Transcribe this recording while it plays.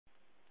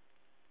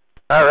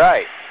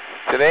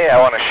today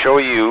I want to show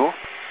you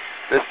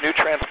this new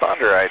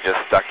transponder I just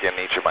stuck in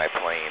each of my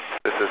planes.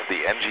 This is the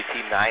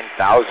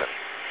NGT-9000.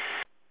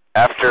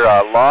 After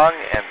a long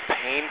and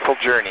painful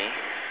journey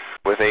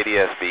with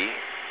ADSB,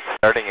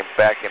 starting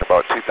back in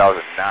about 2009,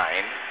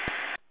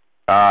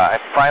 I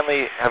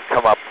finally have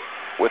come up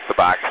with the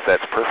box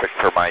that's perfect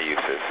for my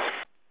uses.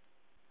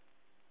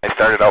 I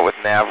started out with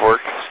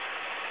NavWorks,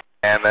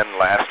 and then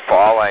last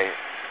fall I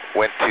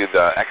went to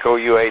the Echo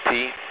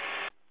UAT,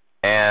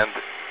 and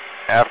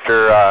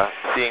after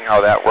seeing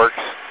how that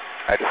works,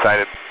 I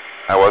decided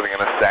I wasn't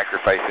going to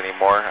sacrifice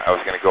anymore. I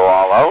was going to go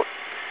all out,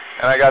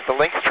 and I got the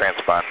Lynx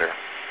transponder.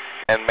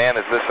 And man,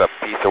 is this a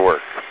piece of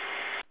work.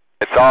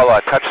 It's all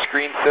a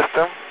touchscreen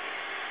system.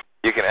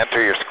 You can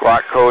enter your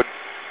squawk code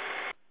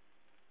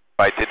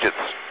by digits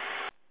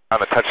on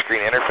the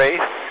touchscreen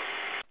interface.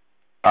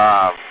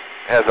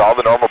 It has all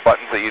the normal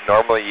buttons that you'd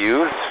normally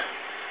use.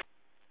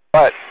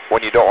 But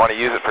when you don't want to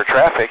use it for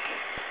traffic,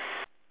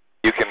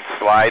 you can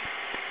slide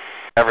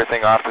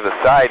everything off to the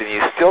side and you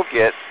still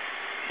get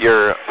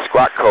your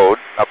squawk code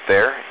up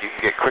there. You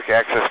can get quick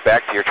access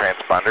back to your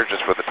transponder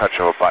just with the touch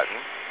of a button.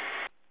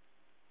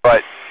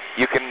 But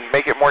you can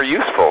make it more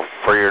useful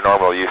for your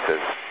normal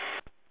uses.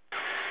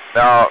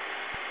 Now,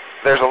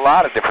 there's a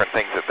lot of different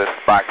things that this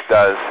box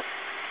does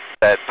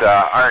that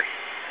aren't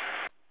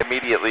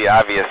immediately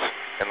obvious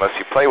unless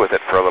you play with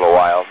it for a little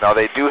while. Now,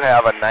 they do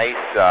have a nice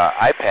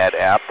iPad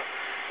app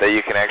that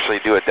you can actually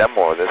do a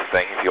demo of this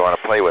thing if you want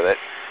to play with it.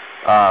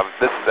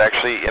 This is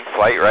actually in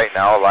flight right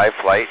now, a live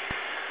flight.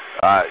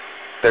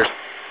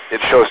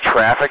 It shows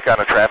traffic on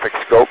a traffic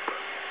scope.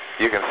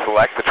 You can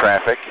select the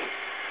traffic,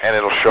 and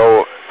it'll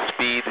show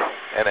speed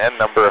and end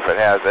number if it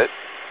has it.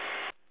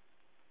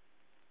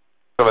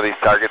 Some of these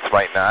targets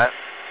might not.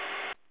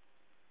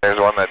 There's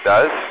one that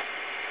does.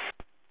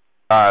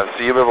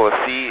 So you'll be able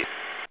to see,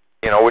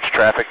 which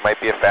traffic might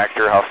be a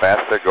factor, how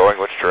fast they're going,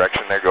 which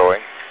direction they're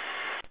going.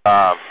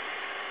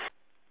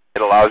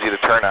 It allows you to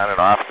turn on and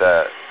off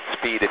the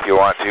speed if you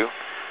want to.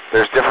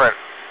 There's different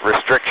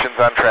restrictions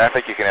on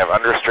traffic. You can have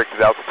unrestricted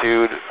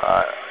altitude,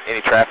 any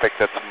traffic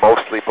that's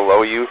mostly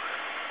below you,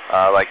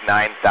 like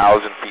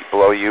 9,000 feet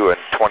below you and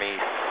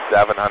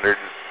 2,700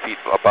 feet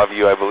above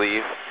you, I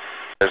believe.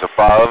 There's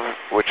above,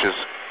 which is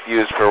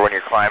used for when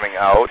you're climbing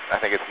out. I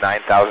think it's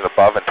 9,000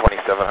 above and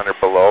 2,700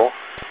 below.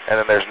 And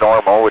then there's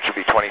normal, which would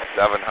be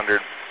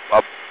 2,700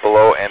 up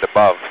below and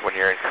above when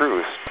you're in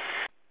cruise.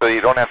 So you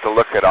don't have to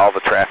look at all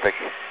the traffic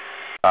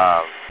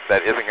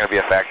that isn't going to be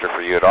a factor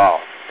for you at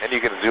all. And you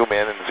can zoom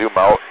in and zoom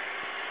out.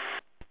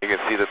 You can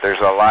see that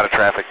there's a lot of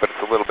traffic, but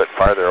it's a little bit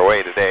farther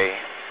away today.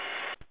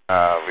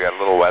 We got a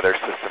little weather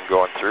system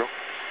going through.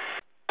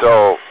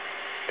 So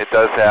it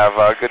does have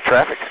a good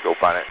traffic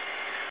scope on it.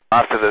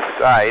 Off to the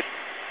side,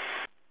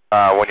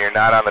 when you're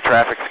not on the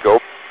traffic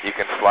scope, you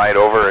can slide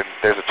over and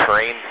there's a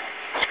terrain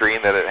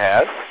screen that it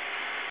has.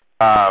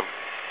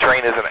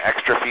 Terrain is an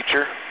extra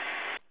feature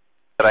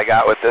that I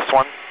got with this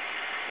one.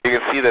 You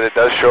can see that it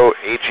does show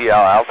AGL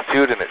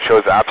altitude and it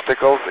shows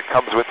obstacles. It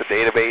comes with the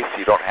database.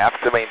 You don't have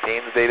to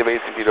maintain the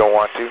database if you don't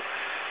want to.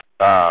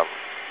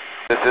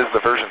 This is the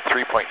version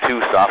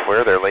 3.2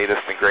 software, their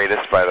latest and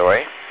greatest, by the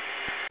way.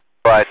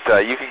 But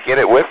you can get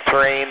it with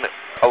terrain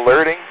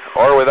alerting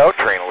or without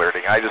terrain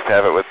alerting. I just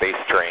have it with base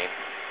terrain.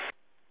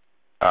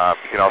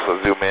 You can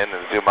also zoom in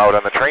and zoom out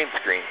on the terrain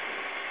screen.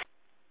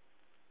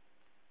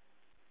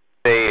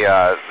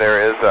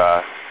 There is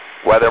a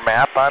weather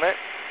map on it.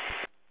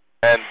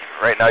 And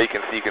right now you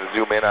can see you can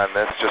zoom in on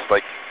this just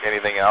like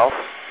anything else.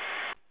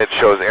 It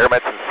shows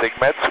airmets and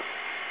sigmets,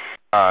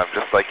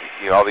 just like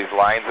all these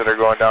lines that are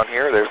going down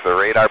here. There's the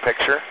radar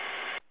picture.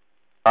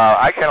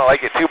 I kind of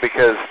like it too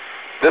because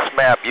this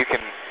map you can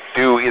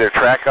do either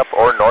track up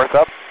or north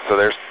up. So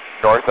there's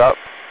north up,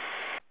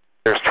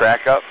 there's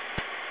track up.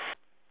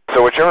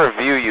 So whichever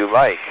view you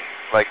like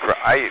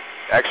I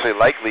actually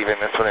like leaving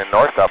this one in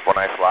north up when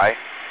I fly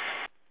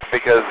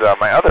because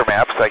my other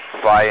maps I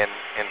can fly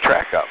in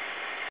track up.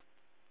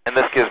 And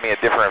this gives me a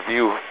different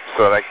view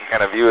so that I can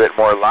kind of view it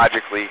more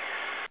logically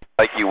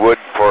like you would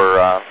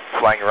for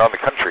flying around the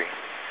country.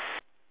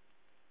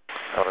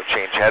 I want to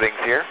change headings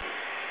here.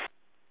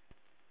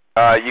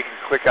 You can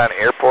click on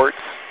airports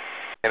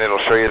and it'll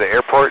show you the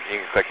airport. You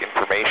can click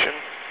information.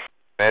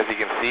 And as you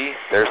can see,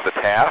 there's the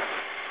TAF.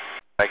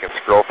 I can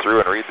scroll through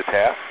and read the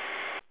TAF.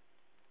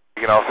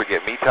 You can also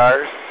get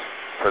METARs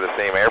for the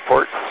same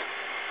airports.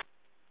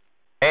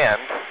 And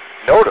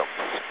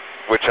NOTAMs,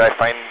 which I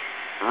find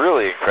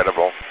really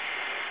incredible.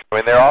 I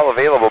mean, they're all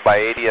available by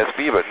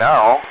ADSB, but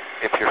now,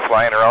 if you're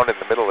flying around in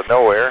the middle of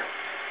nowhere,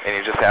 and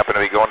you just happen to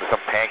be going to some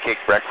pancake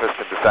breakfast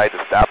and decide to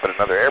stop at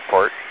another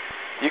airport,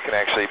 you can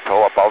actually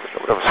pull up all the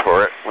NOTAMs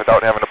for it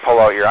without having to pull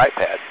out your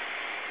iPad.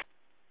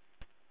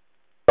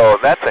 So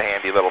that's a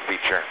handy little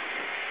feature.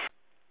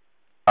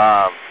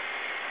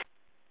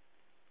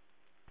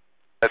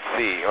 Let's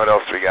see, what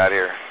else do we got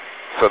here?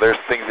 So there's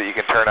things that you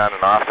can turn on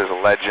and off. There's a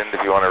legend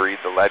if you want to read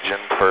the legend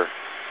for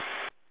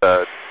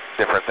the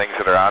different things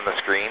that are on the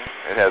screen.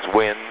 It has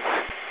winds.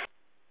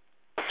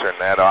 Turn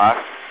that off.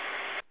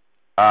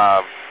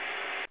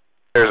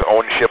 There's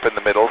ownership in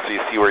the middle, so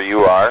you see where you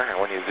are.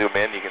 And when you zoom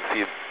in, you can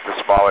see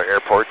the smaller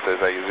airports as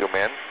I zoom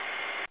in.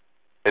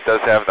 It does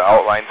have the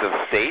outlines of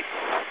states.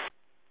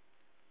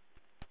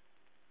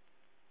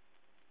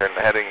 Turn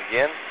the heading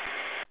again.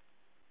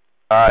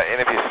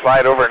 And if you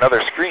slide over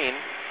another screen,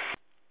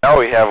 now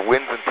we have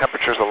winds and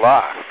temperatures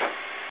aloft.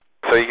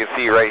 So you can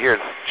see right here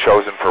it's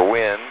chosen for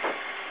wind,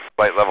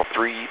 flight level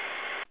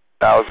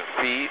 3,000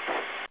 feet.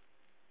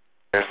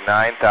 There's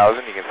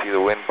 9,000. You can see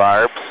the wind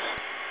barbs.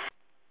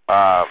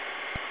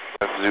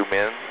 Let's zoom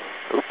in.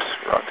 Oops,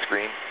 wrong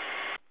screen.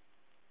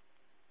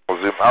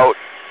 We'll zoom out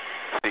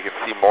so you can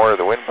see more of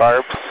the wind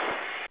barbs.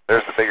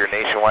 There's the bigger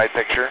nationwide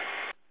picture.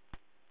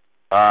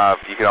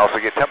 You can also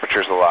get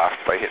temperatures aloft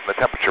by hitting the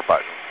temperature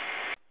button.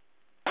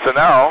 So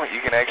now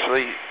you can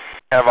actually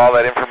have all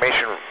that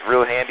information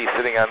real handy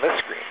sitting on this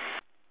screen.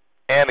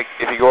 And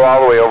if you go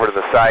all the way over to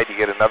the side, you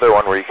get another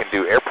one where you can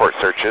do airport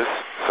searches.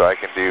 So I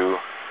can do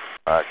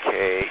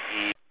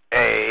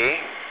KEA.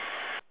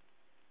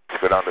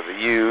 Let's go down to the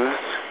U's.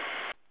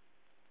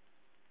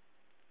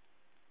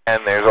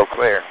 And there's Eau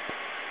Claire.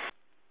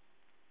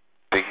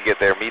 So you can get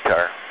their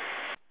METAR.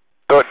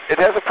 So it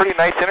has a pretty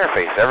nice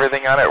interface.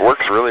 Everything on it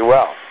works really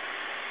well.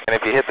 And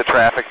if you hit the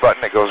traffic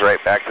button, it goes right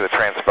back to the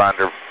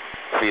transponder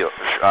field,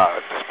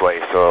 display.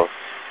 So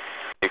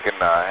you can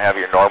have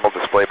your normal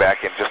display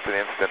back in just an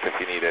instant if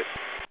you need it.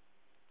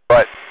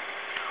 But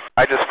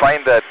I just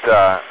find that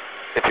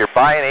if you're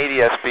buying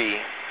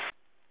ADS-B,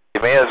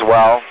 you may as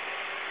well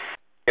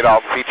get all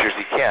the features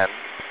you can.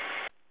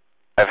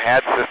 I've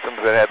had systems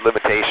that had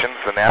limitations.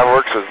 The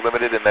NavWorks was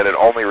limited in that it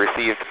only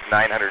received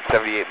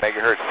 978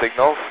 megahertz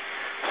signals,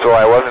 so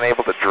I wasn't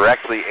able to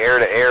directly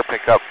air-to-air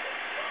pick up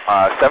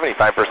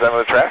 75% of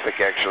the traffic,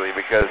 actually,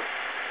 because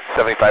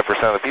 75%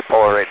 of the people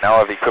right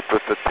now are equipped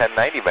with the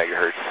 1090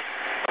 megahertz.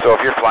 So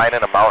if you're flying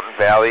in a mountain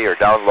valley or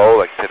down low,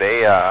 like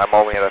today, I'm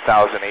only at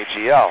 1,000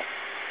 AGL.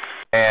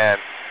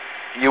 And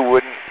you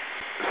wouldn't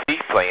see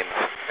planes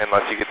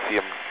unless you could see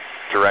them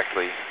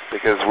directly,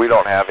 because we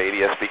don't have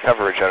ADS-B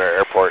coverage at our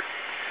airport.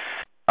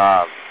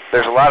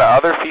 There's a lot of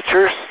other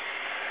features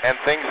and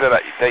things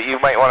that you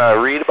might want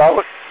to read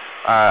about.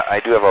 I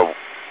do have a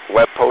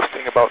web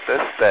posting about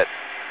this that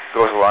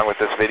goes along with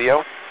this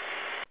video.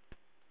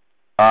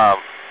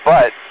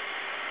 But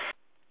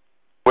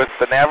with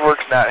the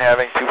NavWorks not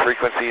having two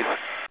frequencies,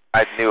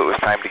 I knew it was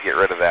time to get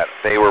rid of that.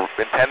 They were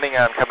intending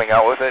on coming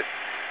out with it,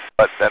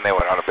 but then they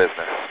went out of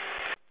business.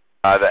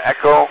 The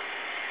Echo,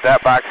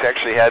 that box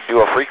actually had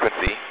dual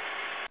frequency,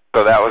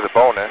 so that was a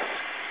bonus.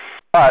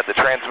 But the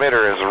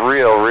transmitter is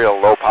real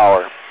low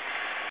power.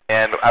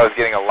 And I was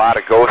getting a lot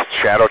of ghost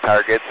shadow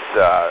targets,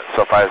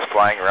 so if I was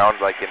flying around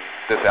like in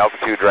this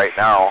altitude right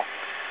now,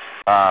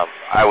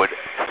 I would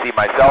see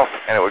myself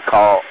and it would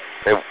call,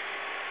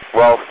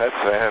 well, that's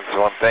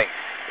one thing.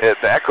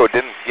 The Echo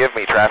didn't give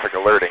me traffic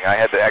alerting. I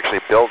had to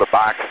actually build a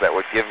box that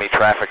would give me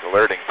traffic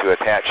alerting to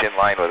attach in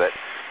line with it.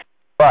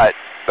 But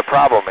the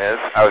problem is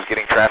I was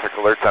getting traffic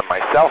alerts on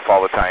myself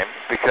all the time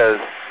because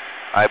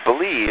I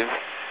believe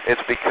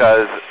it's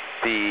because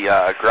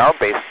the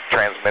ground-based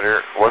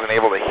transmitter wasn't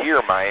able to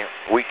hear my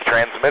weak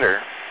transmitter,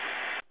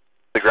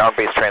 the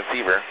ground-based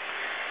transceiver,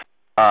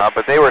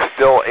 but they were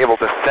still able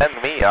to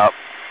send me up,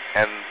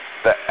 and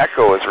the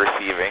Echo was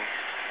receiving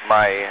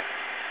my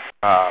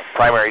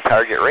primary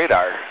target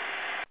radar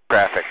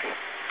traffic.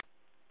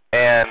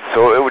 And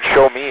so it would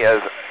show me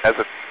as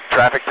a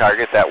traffic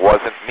target that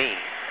wasn't me.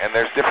 And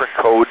there's different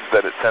codes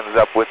that it sends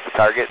up with the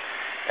target,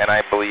 and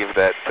I believe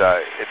that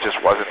it just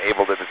wasn't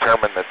able to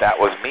determine that that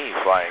was me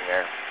flying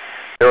there.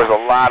 There was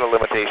a lot of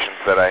limitations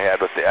that I had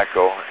with the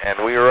Echo,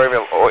 and we were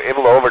able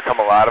to overcome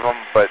a lot of them,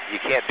 but you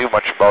can't do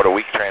much about a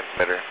weak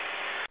transmitter.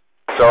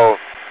 So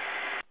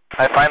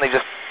I finally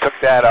just took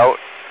that out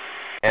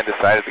and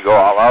decided to go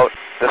all out.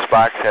 This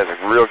box has a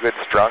real good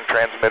strong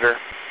transmitter.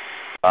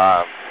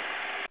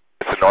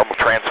 It's a normal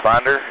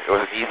transponder. It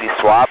was an easy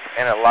swap,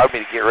 and it allowed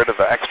me to get rid of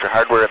the extra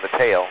hardware in the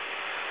tail.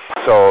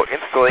 So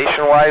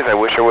installation-wise, I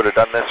wish I would have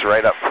done this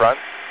right up front.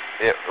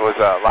 It was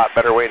a lot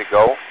better way to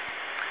go.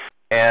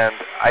 And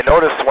I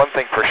noticed one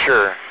thing for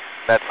sure,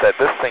 that's that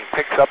this thing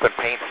picks up and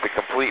paints the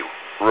complete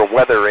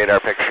weather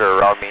radar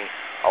picture around me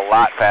a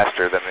lot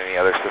faster than any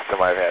other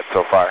system I've had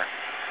so far.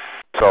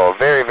 So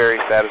very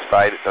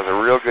satisfied. It does a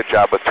real good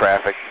job with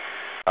traffic.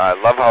 I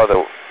love how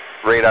the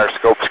radar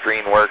scope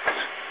screen works.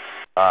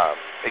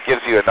 It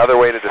gives you another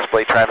way to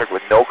display traffic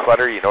with no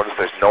clutter. You notice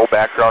there's no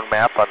background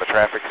map on the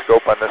traffic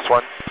scope on this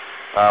one.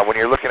 When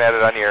you're looking at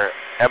it on your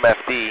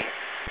MFD,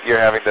 you're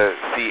having to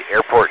see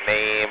airport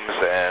names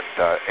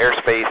and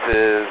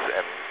airspaces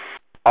and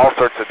all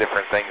sorts of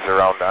different things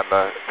around on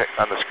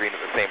the screen at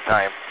the same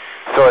time.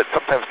 So it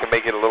sometimes can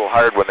make it a little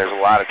hard when there's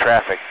a lot of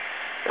traffic,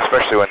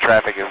 especially when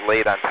traffic is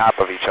laid on top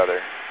of each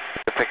other,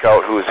 to pick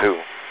out who's who.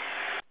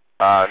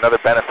 Another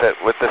benefit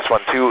with this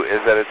one too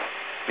is that it's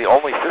the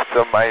only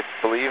system, I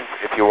believe,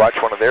 if you watch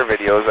one of their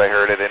videos, I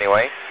heard it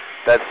anyway,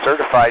 that's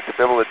certified to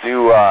be able to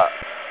do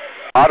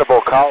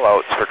audible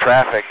call-outs for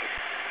traffic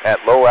at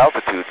low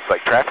altitudes,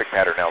 like traffic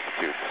pattern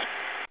altitudes.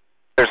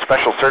 There's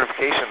special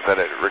certifications that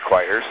it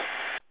requires,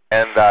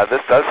 And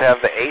this does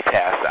have the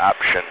ATAS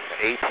option,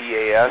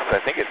 ATAS,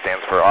 I think it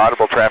stands for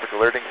Audible Traffic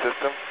Alerting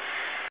System.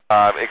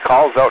 It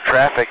calls out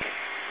traffic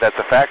that's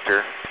a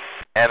factor,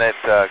 and it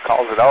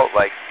calls it out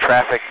like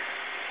traffic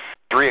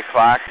 3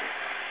 o'clock,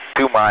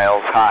 2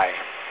 miles high.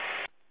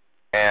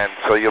 And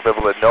so you'll be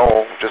able to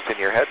know just in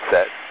your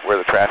headset where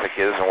the traffic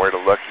is and where to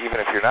look, even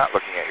if you're not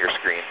looking at your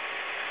screen.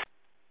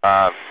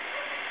 A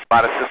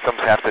lot of systems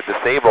have to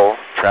disable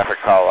traffic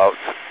callouts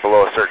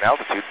below a certain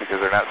altitude because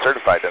they're not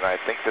certified, and I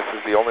think this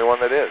is the only one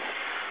that is.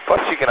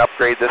 Plus, you can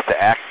upgrade this to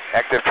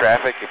active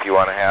traffic if you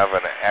want to have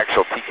an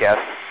actual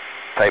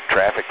TCAS-type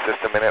traffic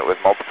system in it with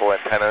multiple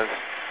antennas.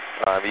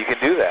 You can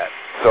do that.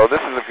 So this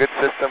is a good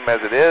system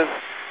as it is,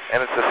 and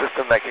it's a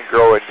system that can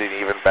grow into an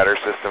even better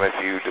system if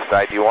you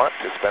decide you want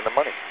to spend the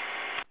money.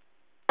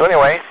 So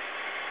anyway,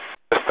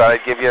 just thought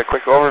I'd give you a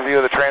quick overview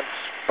of the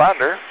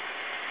transponder.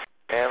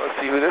 And let's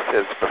see who this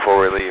is before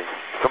we leave.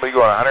 Somebody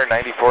going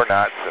 194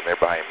 knots, and they're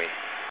behind me.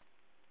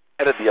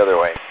 Headed the other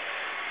way.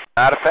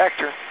 Not a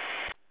factor.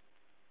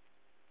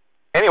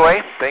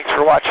 Anyway, thanks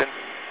for watching.